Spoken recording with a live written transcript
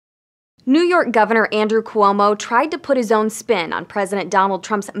New York Governor Andrew Cuomo tried to put his own spin on President Donald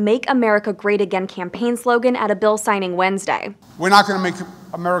Trump's Make America Great Again campaign slogan at a bill signing Wednesday. We're not going to make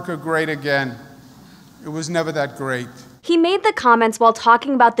America great again. It was never that great. He made the comments while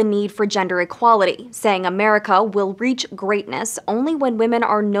talking about the need for gender equality, saying America will reach greatness only when women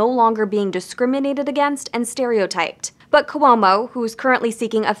are no longer being discriminated against and stereotyped. But Cuomo, who's currently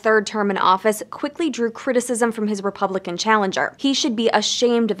seeking a third term in office, quickly drew criticism from his Republican challenger. He should be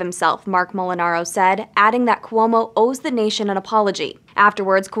ashamed of himself, Mark Molinaro said, adding that Cuomo owes the nation an apology.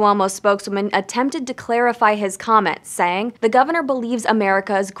 Afterwards, Cuomo's spokeswoman attempted to clarify his comments, saying the governor believes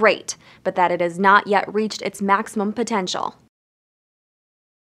America is great, but that it has not yet reached its maximum potential.